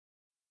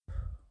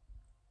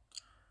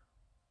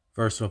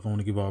First off, I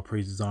want to give all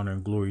praises, honor,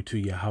 and glory to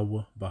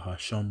Yahweh,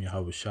 Bahasham,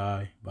 Yahweh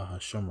Shai,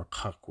 Bahasham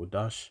Rakak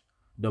Wadash.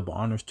 Double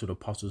honors to the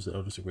apostles and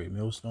elders of Great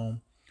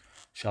Millstone.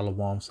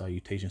 Shalom,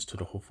 salutations to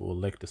the hopeful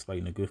elect that's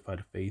fighting a good fight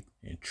of faith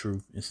and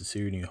truth and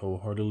sincerity and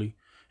wholeheartedly.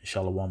 And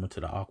shalom to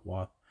the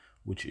Akwath,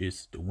 which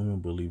is the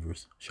women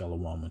believers.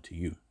 Shalom to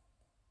you.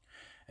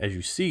 As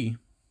you see,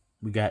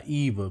 we got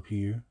Eve up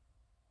here.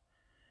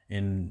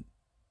 And,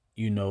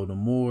 the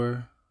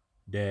more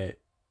that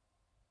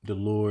the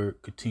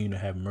Lord continue to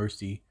have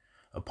mercy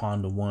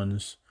upon the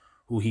ones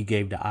who he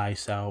gave the eye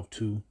salve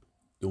to,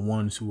 the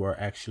ones who are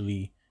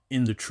actually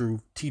in the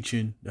truth,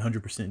 teaching the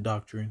 100%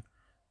 doctrine,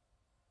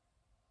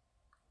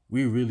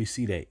 we really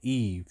see that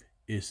Eve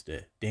is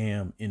the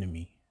damn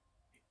enemy.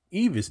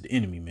 Eve is the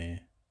enemy, man.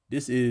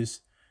 This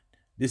is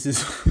this is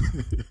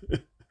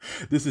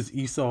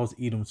Esau's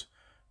Edom's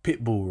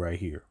pit bull right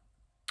here.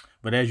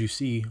 But as you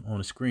see on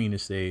the screen,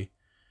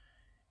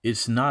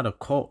 it's not a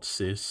cult,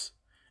 sis.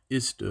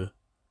 It's the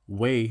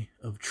way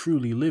of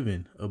truly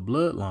living, a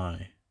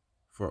bloodline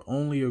for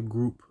only a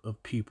group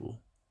of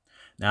people.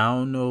 Now, I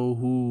don't know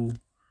who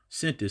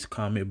sent this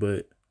comment,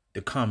 but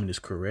the comment is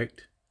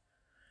correct.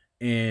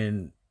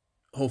 And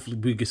hopefully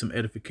we get some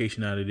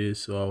edification out of this.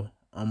 So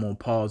I'm going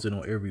to pause it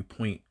on every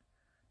point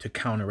to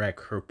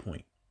counteract her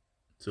point.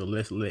 So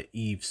let's let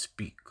Eve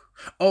speak.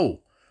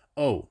 No,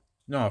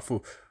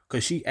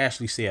 because she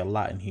actually said a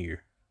lot in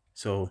here.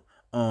 So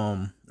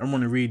I'm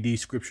going to read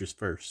these scriptures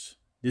first.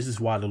 This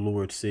is why the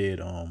Lord said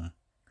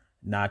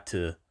not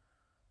to,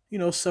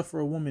 suffer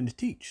a woman to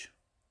teach.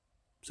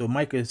 So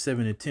Micah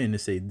 7:10, it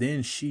say,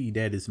 then she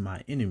that is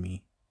my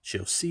enemy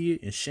shall see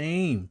it, and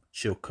shame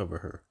shall cover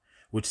her,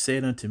 which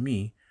said unto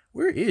me,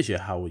 where is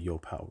Yahweh your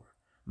power?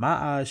 My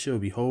eyes shall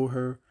behold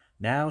her.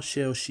 Now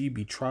shall she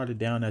be trodden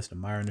down as the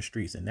mire in the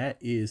streets. And that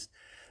is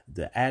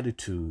the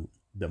attitude,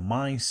 the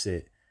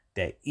mindset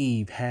that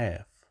Eve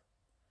have.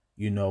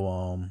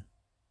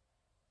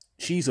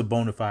 She's a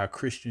bona fide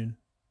Christian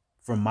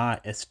from my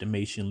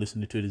estimation,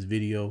 listening to this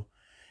video.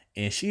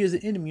 And she is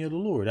an enemy of the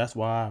Lord. That's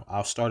why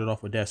I'll start it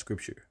off with that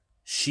scripture.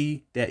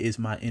 She that is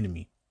my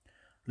enemy.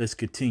 Let's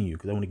continue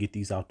because I want to get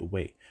these out the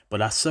way.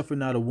 But I suffer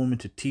not a woman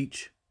to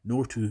teach,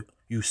 nor to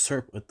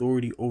usurp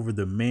authority over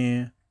the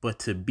man, but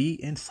to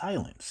be in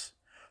silence.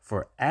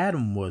 For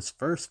Adam was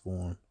first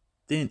formed,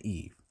 then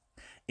Eve.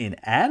 And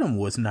Adam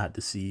was not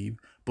deceived,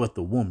 but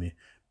the woman,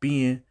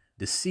 being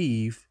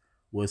deceived,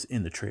 was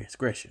in the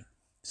transgression.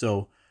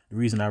 So the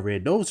reason I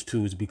read those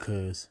two is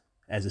because,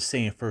 as it's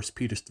saying 1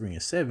 Peter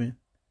 3:7,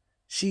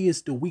 she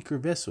is the weaker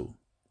vessel.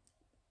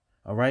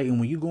 All right. And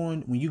when you go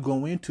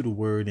into the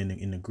word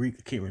in the Greek,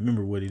 I can't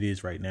remember what it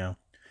is right now,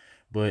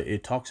 but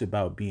it talks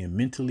about being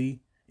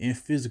mentally and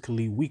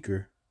physically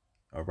weaker.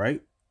 All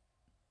right.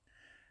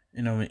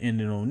 And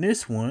then on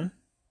this one,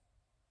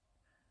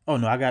 oh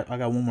no, I got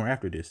one more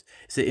after this.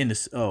 It said in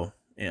this 1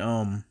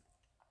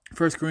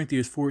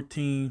 Corinthians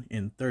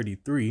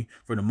 14:33,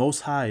 for the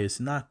Most High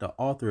is not the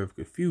author of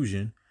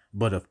confusion,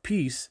 but of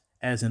peace,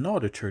 as in all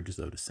the churches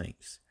of the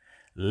saints.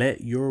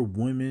 Let your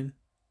women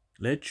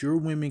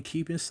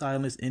keep in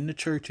silence in the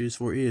churches,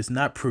 for it is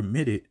not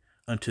permitted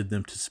unto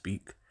them to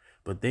speak,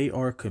 but they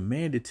are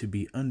commanded to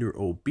be under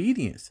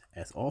obedience,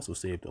 as also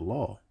saith the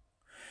law.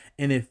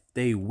 And if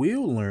they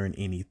will learn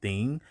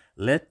anything,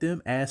 let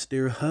them ask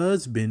their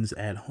husbands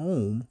at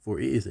home, for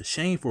it is a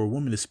shame for a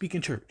woman to speak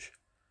in church.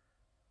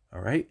 All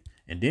right.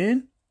 And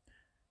then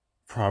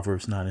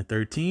Proverbs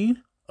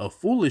 9:13, a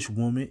foolish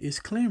woman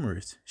is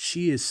clamorous.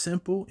 She is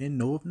simple and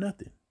knoweth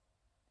nothing.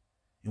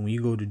 And when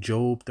you go to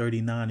Job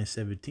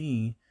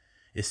 39:17,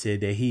 it said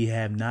that he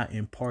have not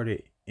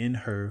imparted in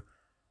her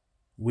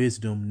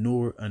wisdom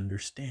nor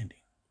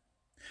understanding.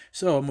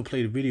 So I'm going to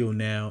play the video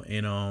now,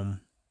 and I'm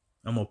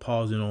going to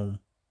pause it on,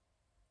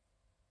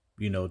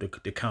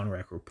 the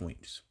counteract her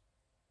points.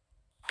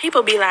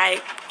 People be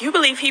like, you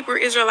believe Hebrew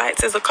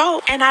Israelites is a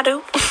cult? And I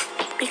do.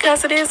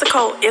 Because it is a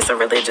cult. It's a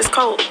religious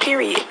cult,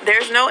 period.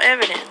 There's no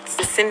evidence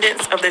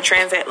descendants of the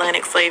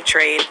transatlantic slave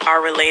trade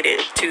are related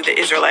to the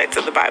Israelites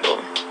of the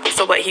Bible.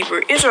 So what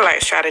Hebrew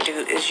Israelites try to do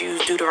is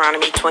use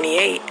Deuteronomy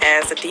 28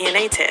 as a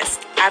DNA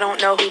test. I don't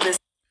know who this...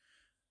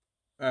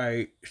 All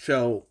right,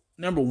 so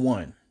number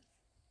one,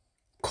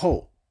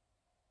 cult.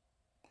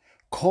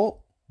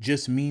 Cult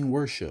just mean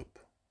worship.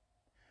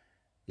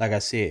 Like I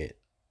said,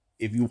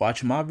 if you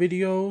watch my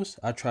videos,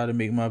 I try to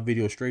make my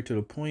video straight to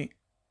the point.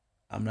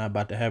 I'm not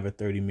about to have a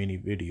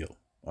 30-minute video.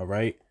 All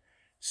right.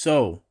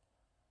 So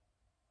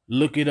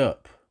look it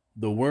up.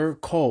 The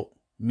word cult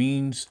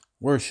means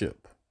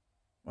worship.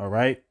 All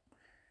right.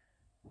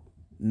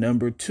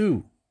 Number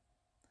two,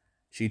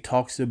 she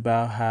talks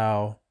about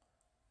how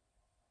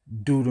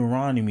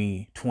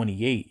Deuteronomy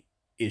 28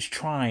 is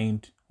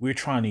we're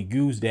trying to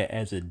use that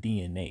as a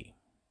DNA.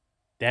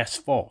 That's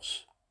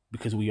false,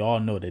 because we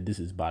all know that this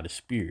is by the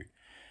Spirit.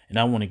 And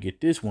I want to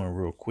get this one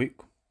real quick,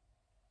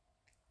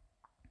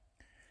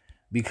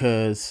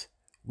 because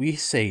we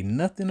say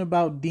nothing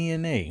about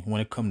DNA when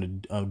it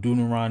comes to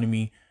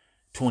Deuteronomy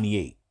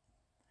 28.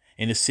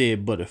 And it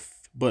said, but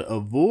But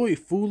avoid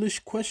foolish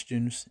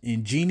questions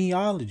and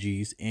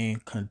genealogies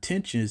and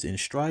contentions and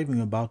striving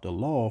about the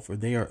law, for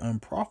they are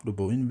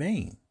unprofitable in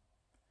vain.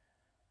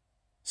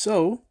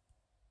 So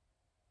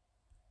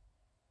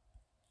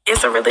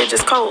it's a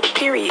religious cult,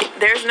 period.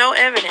 There's no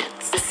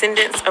evidence.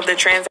 Descendants of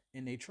the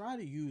and they try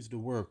to use the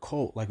word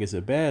cult like it's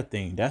a bad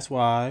thing. That's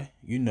why,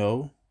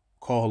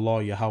 call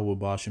Allah Yahweh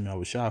Bashim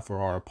Yahushua for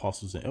our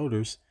apostles and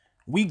elders.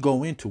 We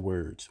go into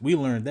words. We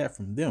learned that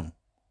from them.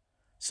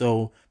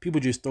 So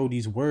people just throw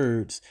these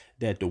words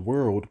that the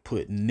world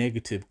put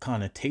negative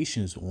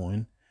connotations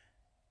on,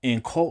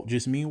 and cult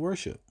just mean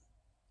worship.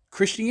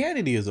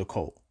 Christianity is a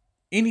cult.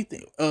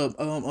 Anything,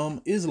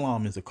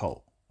 Islam is a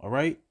cult. All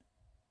right.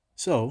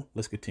 So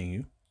let's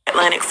continue.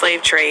 Atlantic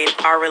slave trade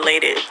are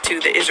related to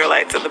the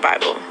Israelites of the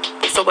Bible.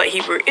 So what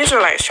Hebrew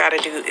Israelites try to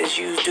do is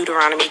use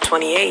Deuteronomy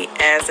 28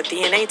 as a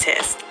DNA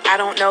test. I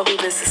don't know who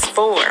this is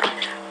for,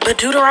 but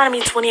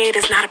Deuteronomy 28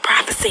 is not a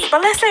prophecy.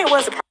 But let's say it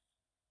was a prophecy.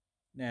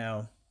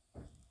 Now,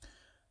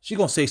 she's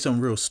going to say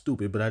something real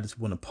stupid, but I just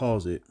want to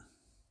pause it.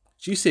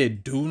 She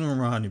said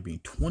Deuteronomy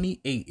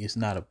 28 is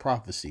not a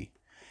prophecy.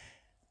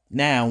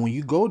 Now, when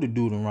you go to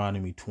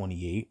Deuteronomy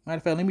 28, matter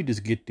of fact, let me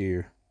just get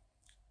there.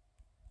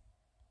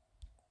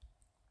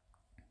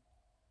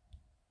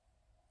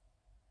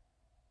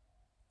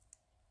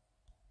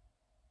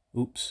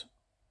 Oops.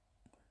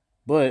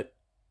 But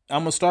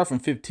I'm going to start from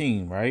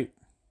 15, right?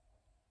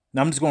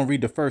 Now I'm just going to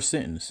read the first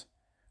sentence.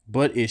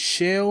 But it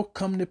shall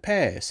come to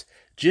pass.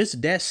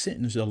 Just that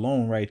sentence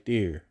alone right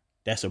there,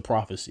 that's a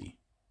prophecy.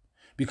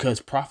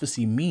 Because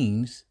prophecy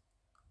means,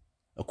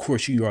 of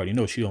course, you already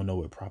know she don't know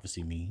what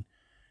prophecy means.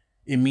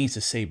 It means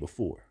to say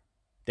before.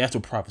 That's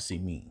what prophecy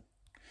means.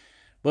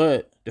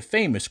 But the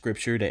famous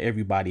scripture that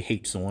everybody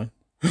hates on,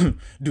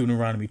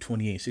 Deuteronomy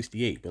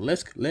 28:68. But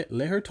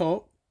let her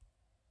talk.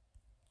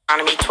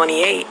 Deuteronomy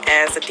 28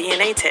 as a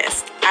DNA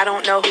test. I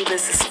don't know who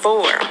this is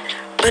for,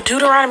 but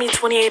Deuteronomy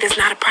 28 is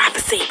not a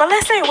prophecy. But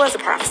let's say it was a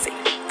prophecy.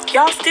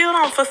 Y'all still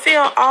don't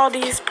fulfill all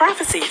these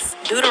prophecies.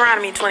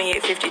 Deuteronomy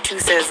 28:52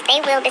 says, they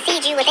will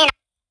besiege you within.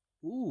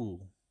 Ooh,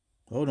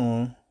 hold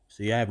on.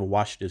 See, I haven't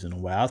watched this in a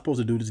while. I was supposed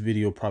to do this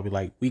video probably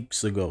like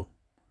weeks ago,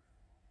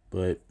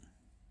 but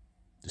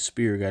the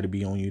spirit got to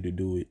be on you to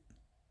do it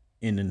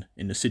in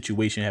the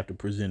situation have to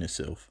present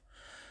itself.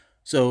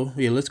 So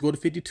yeah, let's go to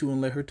 52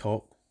 and let her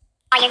talk.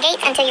 All your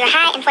gates until your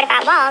high and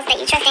fortified walls that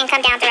you trust in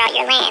come down throughout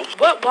your land.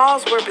 What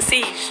walls were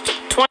besieged?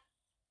 All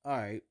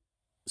right.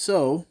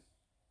 So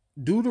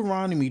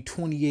Deuteronomy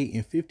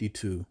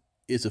 28:52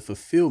 is a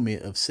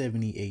fulfillment of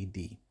 70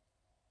 AD.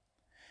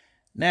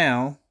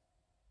 Now,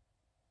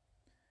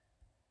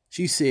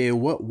 she said,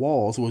 what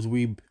walls was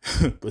we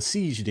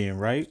besieged in,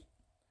 right?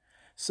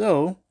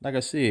 So, like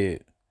I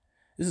said,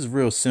 this is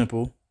real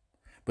simple.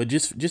 But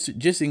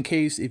just in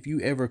case if you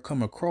ever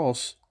come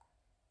across,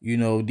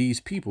 these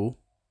people,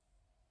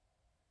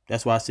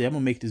 that's why I said I'm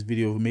gonna make this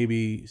video.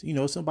 Maybe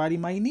somebody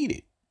might need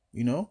it,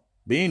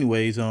 But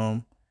anyways,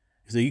 so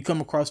you come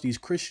across these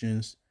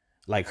Christians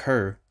like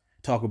her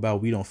talk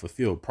about we don't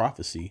fulfill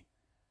prophecy.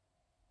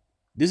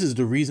 This is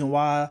the reason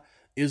why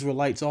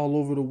Israelites all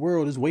over the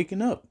world is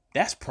waking up.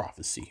 That's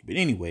prophecy. But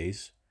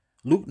anyways,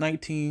 Luke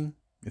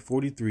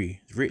 19:43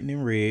 is written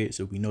in red,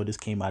 so we know this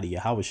came out of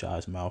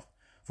Yahweh's mouth.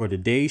 For the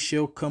day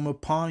shall come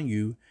upon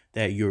you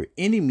that your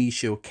enemy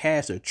shall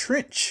cast a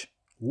trench.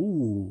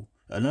 Ooh.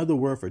 Another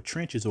word for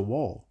trench is a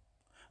wall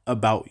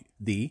about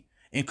thee,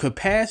 and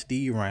compass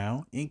thee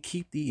around and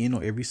keep thee in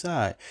on every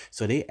side.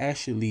 So they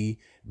actually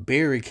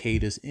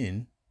barricade us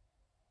in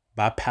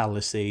by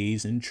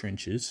palisades and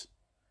trenches.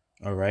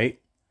 All right.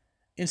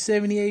 In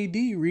 70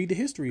 AD, read the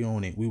history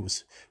on it. We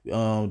was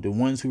the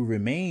ones who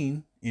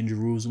remained in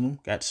Jerusalem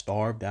got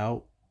starved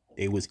out.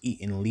 They was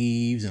eating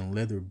leaves and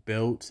leather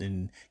belts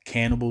and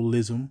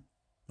cannibalism.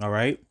 All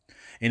right.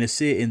 And it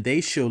said, and they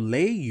shall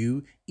lay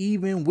you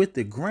even with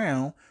the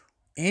ground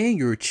and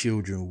your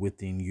children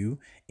within you,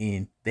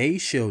 and they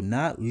shall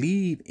not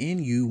leave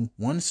in you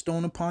one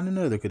stone upon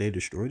another, because they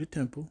destroyed the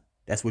temple.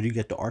 That's where you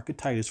get the Ark of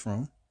Titus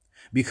from,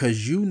 because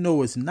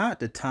it's not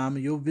the time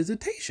of your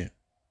visitation.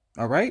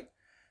 All right.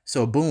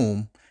 So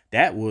boom,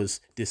 that was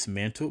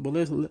dismantled. But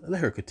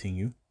let her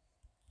continue.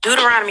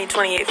 Deuteronomy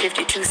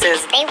 28:52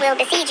 says, they will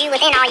besiege you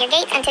within all your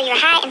gates until your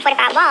high and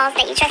fortified walls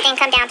that you trust in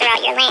come down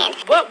throughout your land.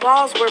 What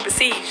walls were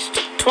besieged?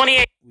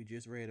 28. We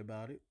just read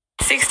about it.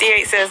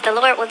 68 says, the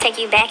Lord will take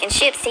you back in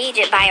ships to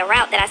Egypt by a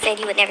route that I said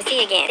you would never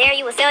see again. There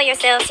you will sell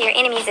yourselves to your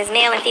enemies as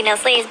male and female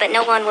slaves, but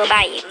no one will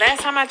buy you.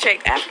 Last time I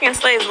checked, African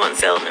slaves weren't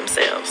selling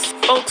themselves.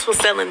 Folks were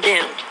selling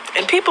them,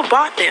 and people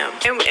bought them.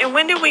 And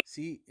when did we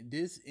see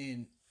this?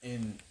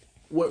 In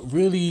what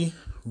really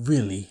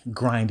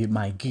grinded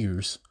my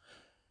gears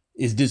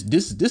is this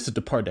is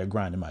the part that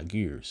grinded my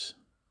gears.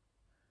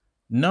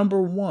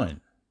 Number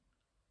one,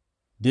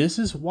 this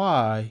is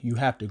why you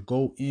have to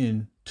go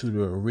into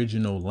the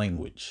original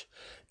language.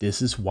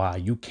 This is why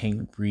you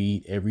can't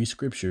read every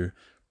scripture,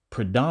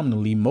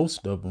 predominantly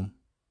most of them,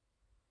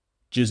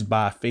 just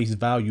by face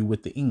value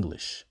with the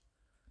English.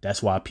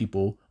 That's why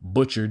people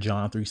butcher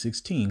John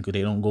 3:16, because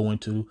they don't go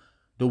into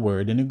the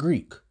word in the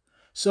Greek.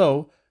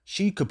 So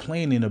she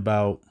complaining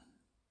about,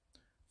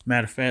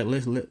 matter of fact,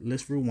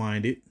 let's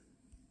rewind it.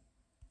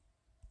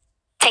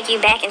 Take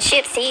you back in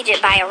ships to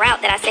Egypt by a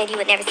route that I said you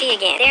would never see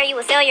again. There you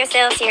will sell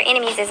yourselves to your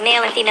enemies as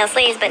male and female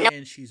slaves, but no.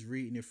 And she's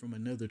reading it from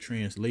another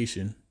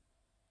translation,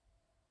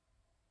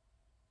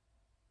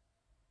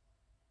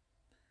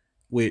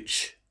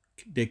 which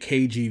the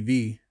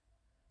KJV,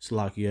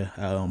 Salakia,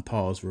 I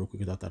pause real quick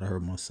because I thought I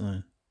heard my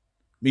son.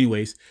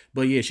 Anyways,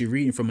 but yeah, she's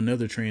reading from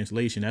another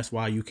translation. That's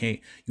why you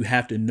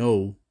have to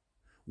know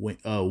when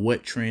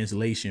what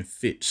translation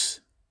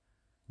fits.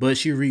 But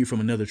she read from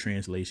another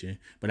translation,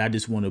 but I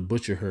just want to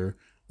butcher her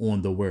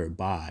on the word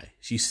buy.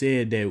 She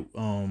said that,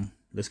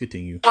 let's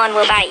continue. One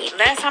will buy you.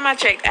 Last time I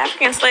checked,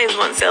 African slaves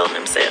weren't selling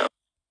themselves.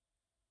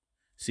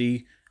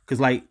 See,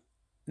 because like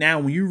now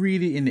when you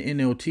read it in the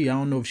NLT, I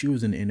don't know if she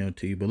was in the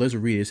NLT, but let's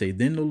read it. It say,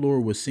 then the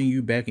Lord will send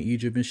you back in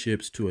Egypt in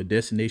ships to a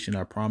destination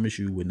I promise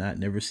you would not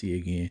never see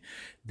again.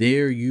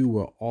 There you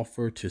will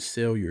offer to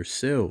sell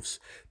yourselves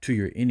to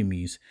your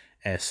enemies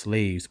as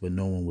slaves, but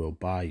no one will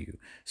buy you.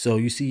 So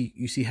you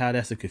see how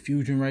that's a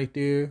confusion right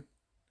there?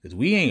 Because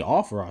we ain't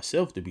offer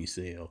ourselves to be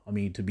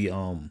to be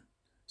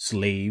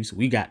slaves.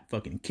 We got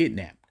fucking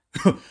kidnapped.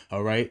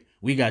 All right.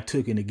 We got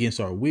taken against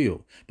our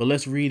will. But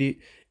let's read it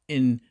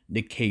in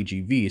the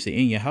KJV. It say,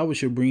 and Yahweh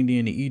shall bring thee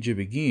into Egypt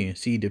again.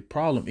 See, the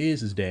problem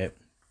is that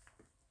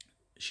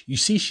you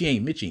see she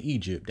ain't mentioned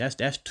Egypt.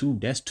 That's too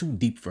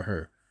deep for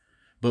her.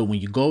 But when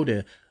you go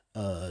to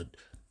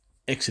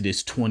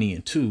Exodus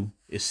 20:2,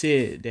 it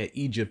said that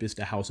Egypt is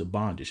the house of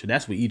bondage. So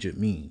that's what Egypt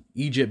means.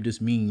 Egypt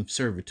just means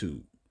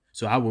servitude.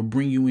 So I will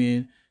bring you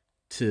in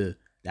to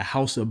the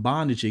house of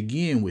bondage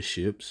again with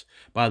ships,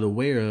 by the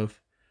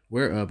whereof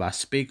I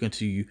spake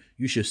unto you,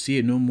 you shall see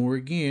it no more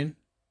again.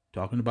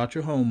 Talking about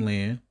your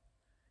homeland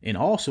and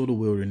also the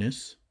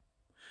wilderness.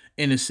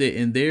 And it said,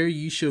 and there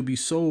ye shall be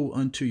sold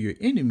unto your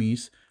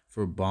enemies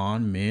for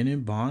bondmen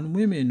and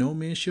bondwomen. No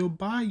man shall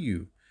buy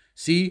you.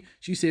 See,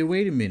 she said,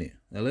 wait a minute.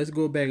 Now let's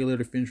go back and let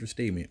her finish her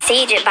statement. To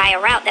Egypt by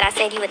a route that I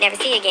said you would never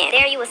see again.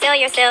 There you will sell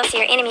yourselves to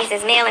your enemies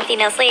as male and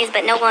female slaves,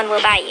 but no one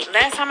will buy you.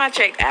 Last time I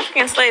checked,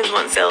 African slaves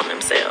weren't selling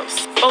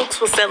themselves.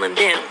 Folks were selling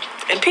them.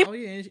 And people. Oh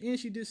yeah, and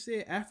she just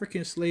said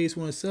African slaves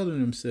weren't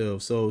selling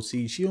themselves. So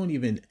see, she don't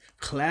even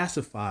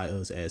classify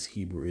us as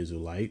Hebrew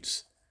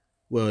Israelites.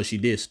 Well, she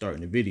did start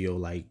in the video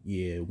like,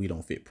 yeah, we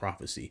don't fit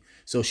prophecy.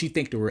 So she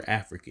think that we're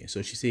African.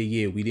 So she said,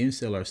 yeah, we didn't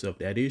sell ourselves.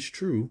 That is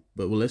true.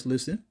 But well, let's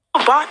listen.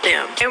 Bought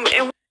them.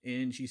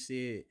 And she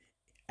said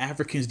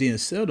Africans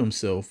didn't sell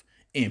themselves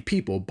and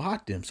people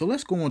bought them. So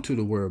let's go on to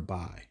the word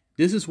buy.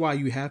 This is why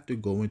you have to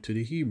go into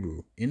the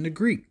Hebrew, in the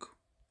Greek.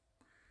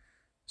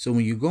 So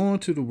when you go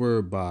into the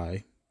word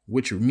buy,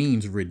 which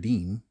means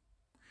redeem,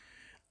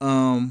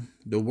 the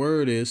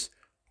word is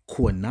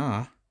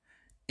quana,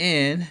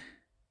 and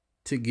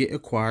to get,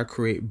 acquire,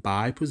 create,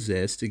 buy,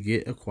 possess, to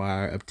get,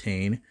 acquire,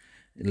 obtain.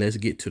 And let's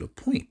get to the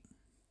point.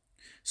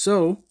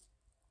 So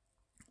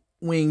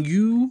when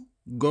you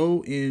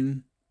go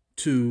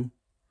into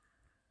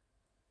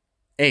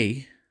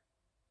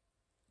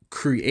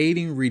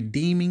creating,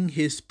 redeeming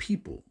his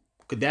people,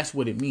 because that's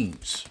what it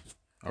means.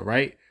 All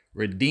right.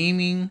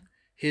 Redeeming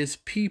his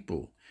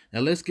people.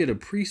 Now let's get a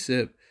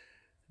precept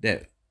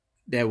that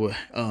will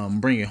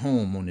bring it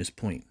home on this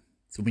point.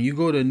 So when you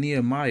go to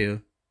Nehemiah,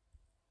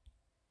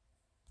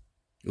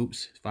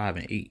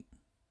 5:8,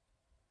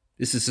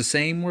 this is the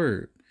same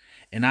word.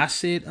 And I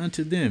said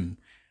unto them,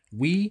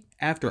 we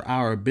after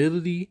our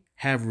ability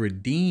have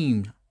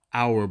redeemed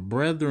our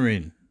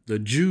brethren, the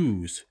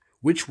Jews,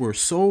 which were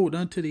sold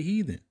unto the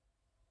heathen.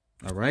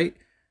 All right.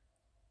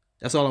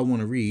 That's all I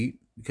want to read,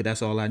 because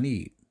that's all I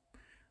need.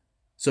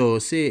 So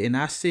it said, and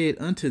I said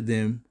unto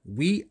them,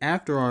 we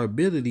after our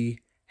ability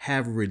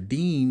have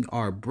redeemed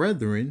our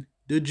brethren,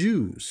 the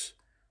Jews.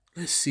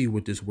 Let's see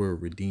what this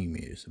word redeem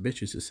is. I bet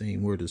you it's the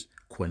same word as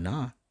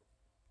quana.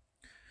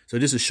 So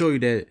this will show you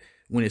that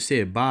when it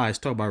said buy, it's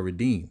talking about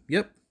redeem.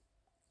 Yep.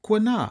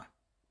 Quana.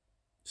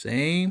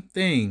 Same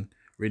thing.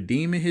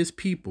 Redeeming his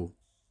people.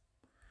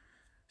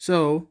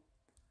 So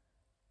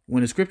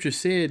when the scripture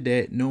said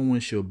that no one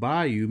shall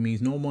buy you,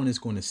 means no one is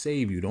going to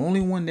save you. The only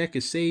one that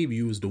can save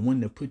you is the one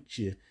that put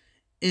you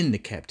in the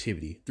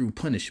captivity through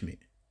punishment.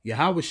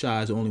 Yahweh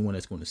Shai is the only one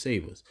that's going to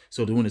save us.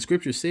 So when the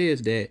scripture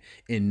says that,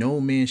 and no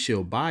man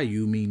shall buy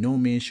you, mean no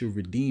man shall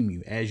redeem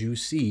you. As you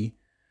see,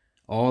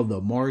 all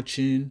the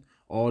marching,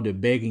 all the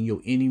begging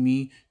your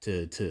enemy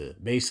to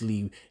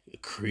basically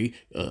create,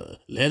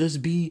 let us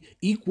be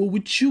equal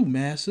with you,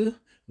 master.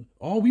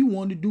 All we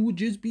want to do is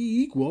just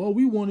be equal. All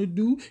we want to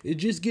do is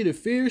just get a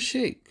fair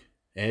shake.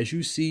 As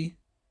you see,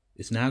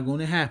 it's not going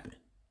to happen.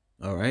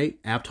 All right.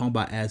 I'm talking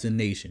about as a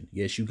nation.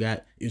 Yes, you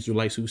got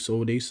Israelites who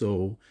sold their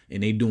soul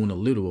and they doing a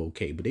little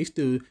okay, but they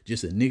still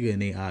just a nigga in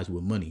their eyes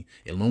with money.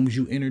 As long as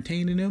you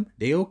entertaining them,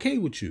 they okay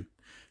with you.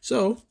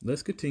 So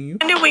let's continue.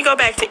 And then we go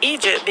back to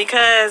Egypt,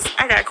 because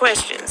I got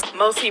questions.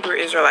 Most Hebrew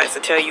Israelites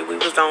will tell you we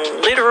was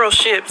on literal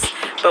ships,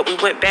 but we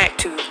went back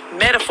to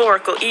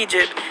metaphorical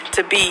Egypt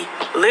to be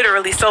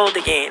literally sold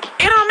again.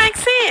 It don't make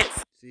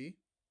sense. See,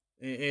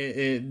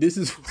 And this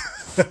is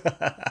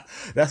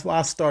that's why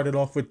I started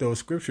off with those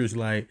scriptures.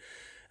 Like,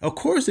 of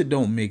course it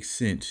don't make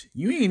sense.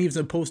 You ain't even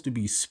supposed to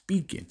be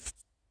speaking.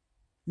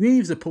 You ain't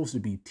even supposed to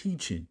be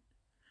teaching.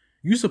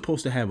 You're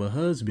supposed to have a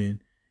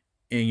husband,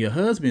 and your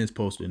husband is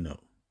supposed to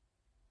know.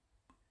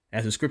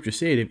 As the scripture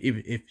said,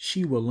 if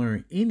she will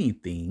learn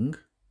anything,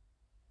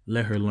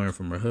 let her learn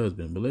from her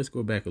husband. But let's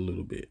go back a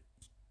little bit,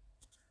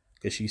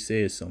 because she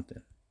says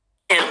something.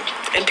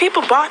 And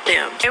people bought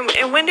them.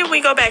 And when did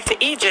we go back to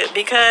Egypt?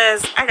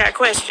 Because I got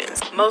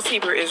questions. Most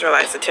Hebrew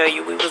Israelites will tell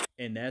you we was.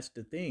 And that's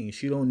the thing.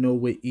 She don't know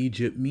what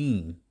Egypt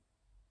mean.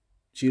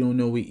 She don't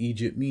know what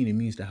Egypt mean. It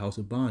means the house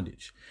of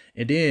bondage.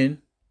 And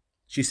then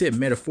she said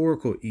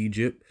metaphorical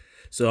Egypt.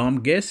 So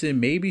I'm guessing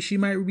maybe she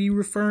might be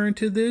referring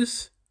to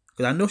this,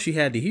 because I know she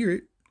had to hear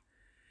it.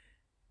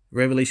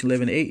 Revelation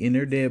 11:8, and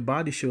their dead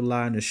bodies shall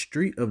lie in the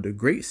street of the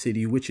great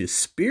city, which is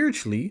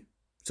spiritually.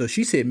 So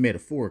she said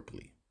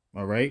metaphorically.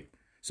 All right.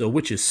 So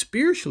which is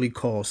spiritually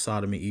called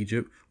Sodom and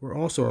Egypt, where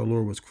also our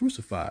Lord was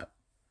crucified.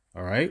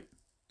 All right.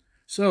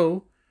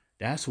 So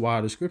that's why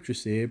the scripture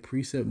said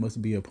precept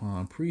must be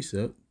upon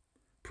precept,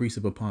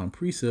 precept upon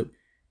precept,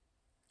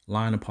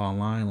 line upon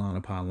line, line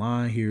upon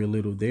line, here a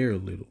little, there a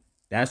little.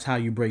 That's how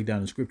you break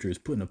down the scripture, is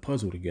putting a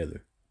puzzle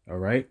together. All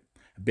right.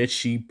 I bet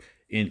she,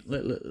 and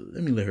let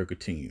me let her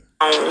continue.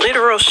 On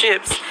literal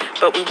ships,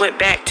 but we went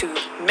back to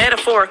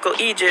metaphorical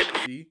Egypt.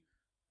 See?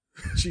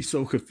 She's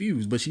so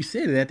confused, but she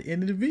said it at the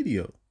end of the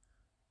video.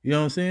 You know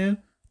what I'm saying?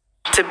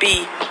 To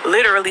be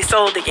literally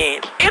sold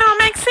again. It don't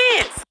make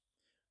sense.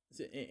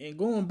 And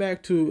going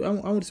back to,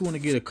 I just want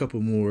to get a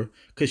couple more,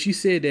 because she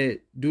said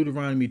that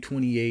Deuteronomy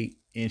 28,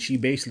 and she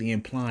basically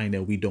implying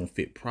that we don't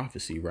fit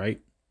prophecy,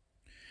 right?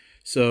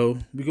 So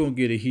we're going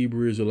to get a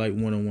Hebrew Israelite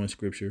one-on-one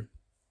scripture.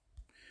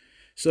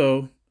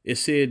 So it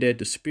said that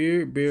the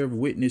Spirit beareth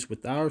witness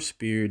with our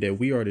spirit that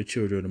we are the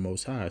children of the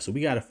Most High. So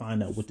we got to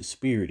find out what the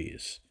Spirit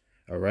is.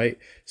 All right.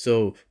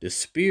 So the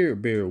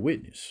Spirit bear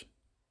witness.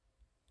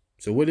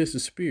 So what is the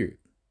Spirit?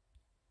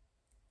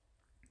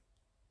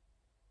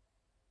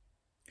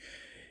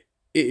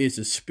 It is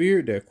the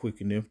Spirit that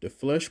quickeneth, the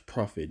flesh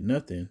profit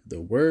nothing. The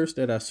words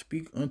that I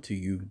speak unto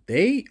you,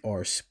 they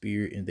are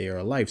spirit and they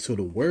are life. So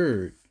the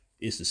word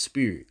is the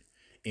Spirit,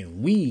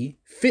 and we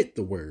fit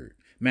the word.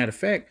 Matter of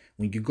fact,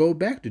 when you go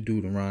back to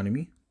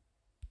Deuteronomy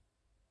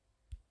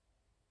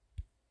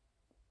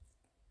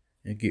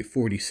and get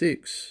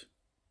 46.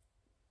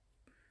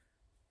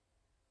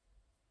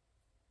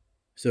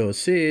 So it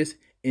says,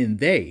 and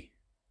they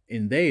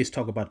is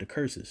talk about the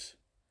curses,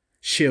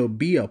 shall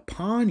be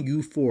upon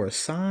you for a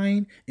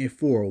sign and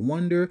for a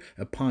wonder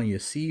upon your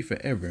seed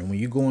forever. And when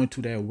you go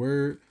into that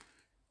word,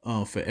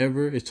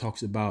 forever, it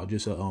talks about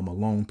just a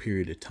long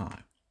period of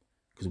time,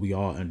 because we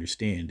all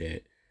understand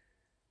that,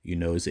 you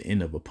know, it's the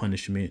end of a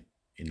punishment,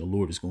 and the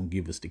Lord is going to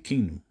give us the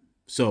kingdom.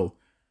 So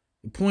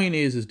the point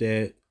is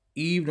that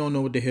Eve don't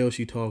know what the hell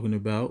she talking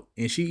about,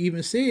 and she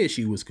even said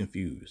she was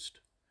confused.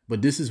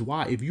 But this is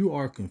why, if you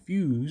are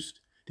confused,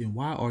 then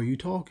why are you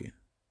talking?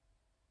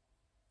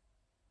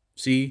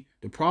 See,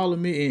 the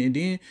problem is, and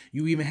then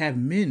you even have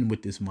men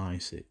with this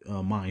mind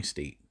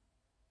state.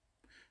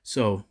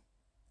 So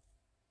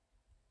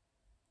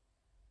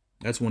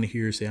I just want to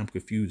hear her say I'm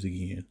confused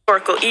again.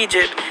 Oracle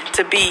Egypt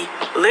to be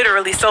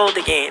literally sold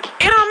again.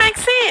 It don't make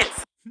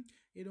sense.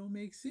 It don't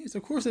make sense.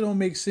 Of course it don't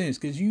make sense,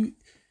 because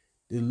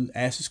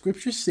as the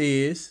scripture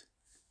says,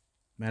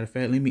 matter of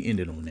fact, let me end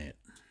it on that.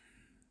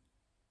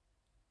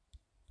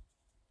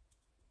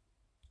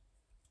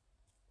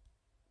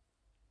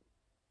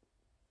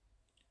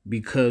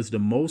 Because the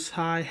Most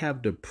High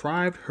have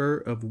deprived her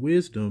of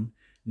wisdom,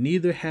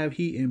 neither have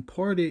he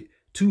imparted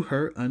to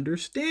her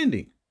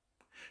understanding.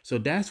 So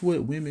that's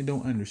what women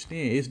don't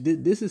understand.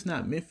 This is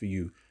not meant for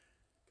you.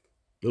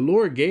 The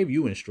Lord gave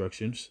you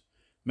instructions.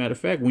 Matter of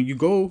fact, when you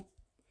go,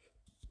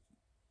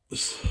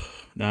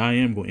 now I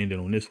am going to end it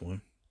on this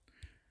one.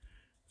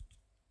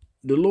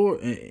 The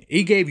Lord,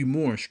 he gave you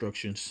more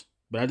instructions,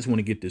 but I just want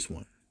to get this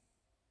one.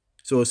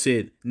 So it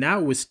said,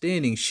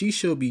 notwithstanding, she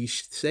shall be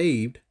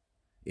saved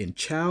in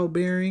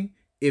childbearing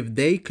if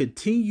they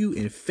continue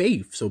in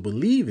faith. So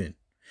believing.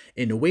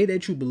 And the way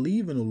that you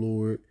believe in the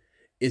Lord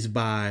is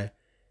by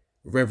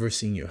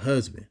reverencing your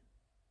husband.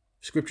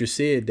 Scripture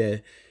said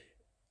that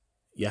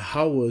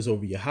Yahweh is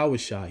over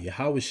Yahushua.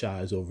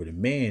 Yahushua is over the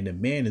man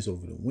is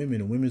over the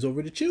women is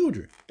over the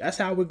children. That's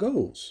how it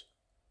goes.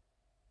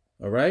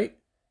 All right.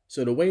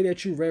 So the way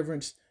that you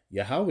reverence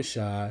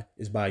Yahushua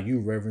is by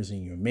you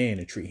reverencing your man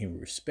and treat him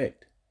with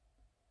respect.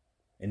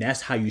 And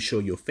that's how you show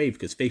your faith,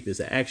 because faith is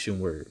an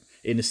action word.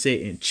 And it's said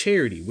in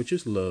charity, which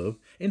is love,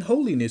 and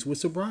holiness with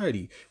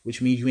sobriety,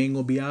 which means you ain't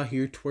going to be out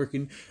here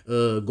twerking,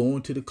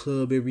 going to the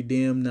club every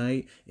damn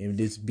night, and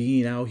just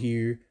being out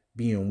here,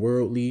 being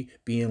worldly,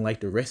 being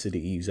like the rest of the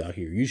Eves out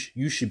here.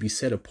 You should be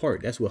set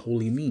apart. That's what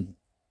holy mean.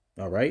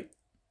 All right.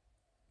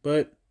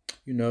 But,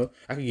 you know,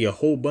 I can get a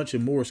whole bunch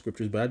of more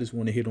scriptures, but I just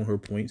want to hit on her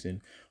points,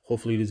 and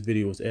hopefully this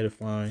video was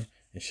edifying,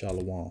 and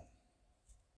shalom.